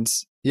 And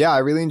yeah, I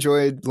really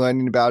enjoyed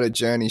learning about her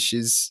journey.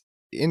 She's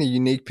in a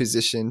unique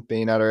position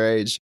being at her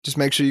age. Just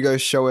make sure you go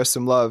show her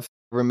some love.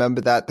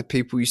 Remember that the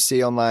people you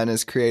see online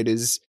as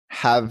creators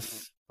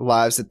have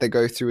lives that they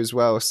go through as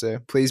well. So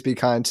please be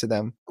kind to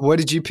them. What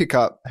did you pick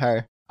up,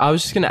 Harry? I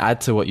was just going to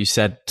add to what you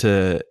said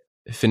to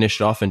finish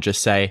it off and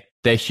just say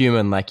they're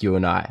human like you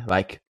and I.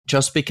 Like,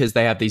 just because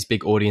they have these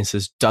big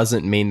audiences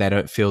doesn't mean they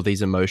don't feel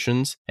these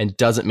emotions and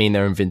doesn't mean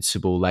they're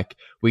invincible. Like,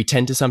 we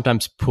tend to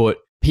sometimes put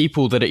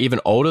people that are even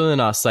older than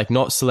us, like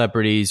not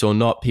celebrities or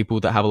not people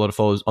that have a lot of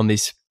followers, on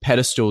these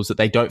pedestals that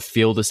they don't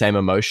feel the same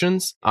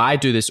emotions. I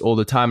do this all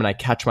the time and I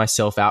catch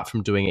myself out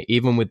from doing it,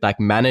 even with like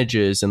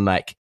managers and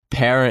like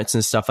parents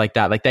and stuff like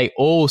that. Like, they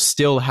all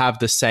still have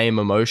the same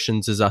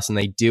emotions as us and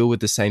they deal with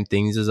the same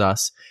things as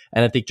us.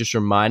 And I think just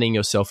reminding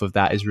yourself of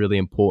that is really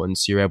important,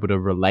 so you're able to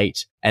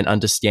relate and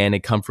understand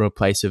and come from a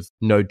place of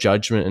no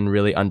judgment, and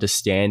really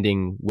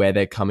understanding where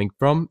they're coming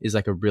from is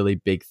like a really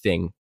big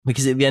thing.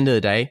 Because at the end of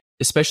the day,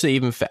 especially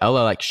even for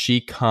Ella, like,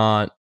 she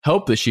can't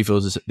help that she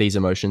feels these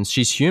emotions.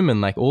 She's human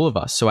like all of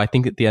us. So I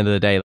think at the end of the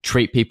day,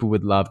 treat people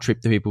with love,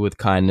 treat the people with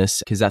kindness,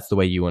 because that's the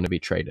way you want to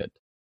be treated.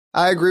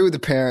 I agree with the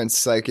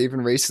parents. Like,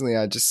 even recently,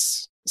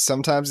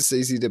 sometimes it's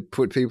easy to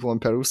put people on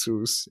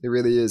pedestals. It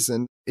really is.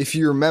 And if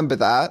you remember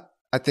that,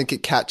 I think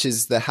it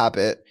catches the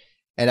habit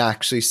and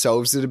actually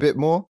solves it a bit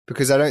more,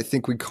 because I don't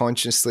think we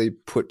consciously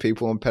put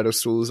people on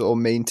pedestals or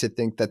mean to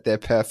think that they're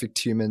perfect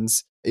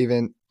humans.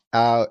 Even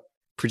our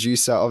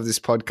producer of this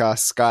podcast,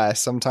 Sky,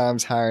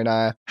 sometimes Harry and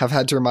I have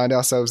had to remind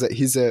ourselves that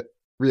he's a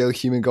real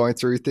human going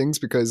through things,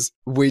 because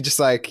we just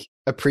like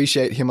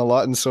appreciate him a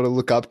lot and sort of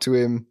look up to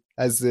him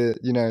as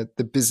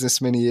the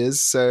businessman he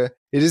is. So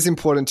it is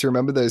important to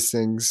remember those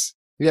things.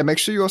 Yeah, make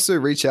sure you also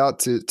reach out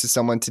to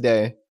someone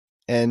today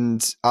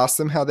and ask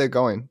them how they're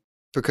going,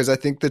 because I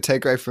think the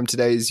takeaway from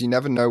today is you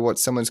never know what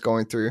someone's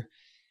going through,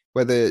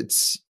 whether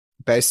it's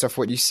based off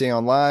what you see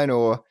online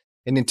or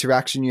an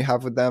interaction you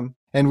have with them.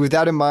 And with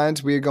that in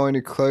mind, we are going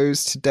to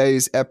close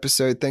today's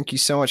episode. Thank you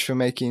so much for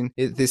making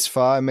it this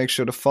far. Make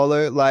sure to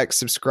follow, like,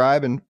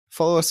 subscribe, and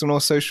follow us on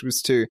all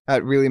socials too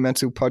at Really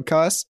Mental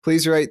Podcast.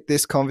 Please rate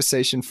this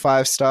conversation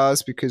 5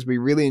 stars, because we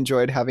really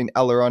enjoyed having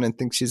Ella on and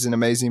think she's an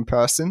amazing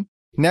person.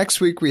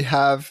 Next week, we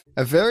have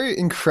a very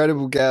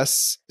incredible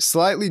guest,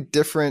 slightly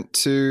different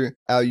to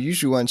our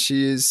usual one.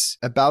 She is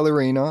a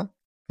ballerina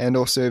and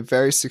also a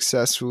very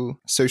successful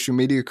social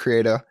media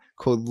creator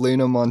called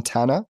Luna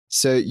Montana.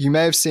 So you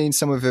may have seen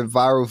some of her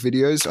viral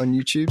videos on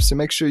YouTube. So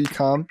make sure you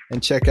come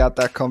and check out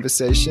that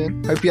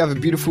conversation. Hope you have a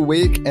beautiful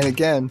week. And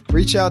again,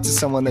 reach out to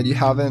someone that you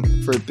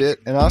haven't for a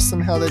bit and ask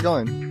them how they're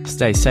going.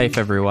 Stay safe,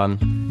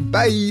 everyone.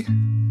 Bye.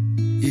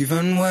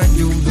 Even when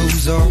you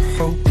lose all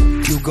hope,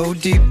 you go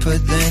deeper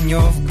than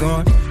you're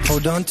gone.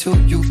 Hold on till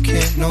you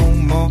can't no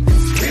more.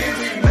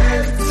 Really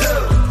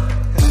mental.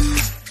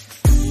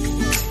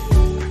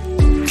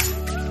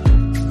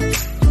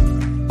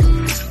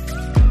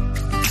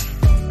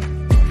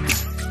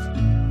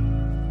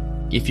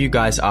 If you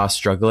guys are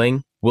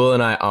struggling, Will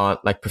and I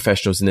aren't like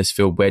professionals in this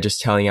field. We're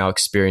just telling our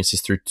experiences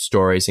through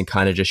stories and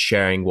kind of just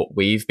sharing what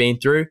we've been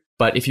through.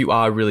 But if you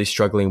are really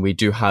struggling, we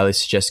do highly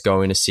suggest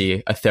going to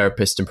see a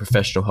therapist and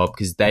professional help,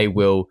 because they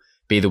will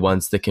be the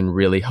ones that can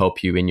really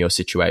help you in your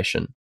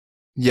situation.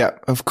 Yeah,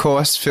 of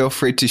course, feel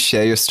free to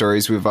share your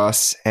stories with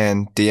us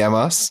and DM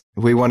us.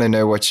 We want to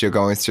know what you're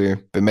going through,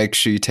 but make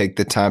sure you take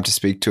the time to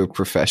speak to a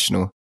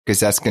professional, because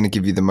that's going to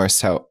give you the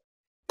most help.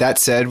 That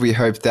said, we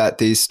hope that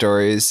these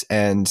stories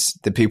and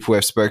the people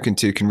we've spoken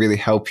to can really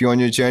help you on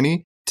your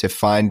journey to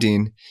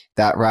finding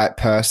that right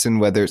person,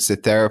 whether it's a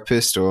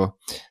therapist or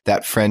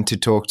that friend to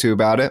talk to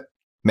about it.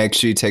 Make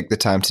sure you take the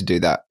time to do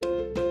that.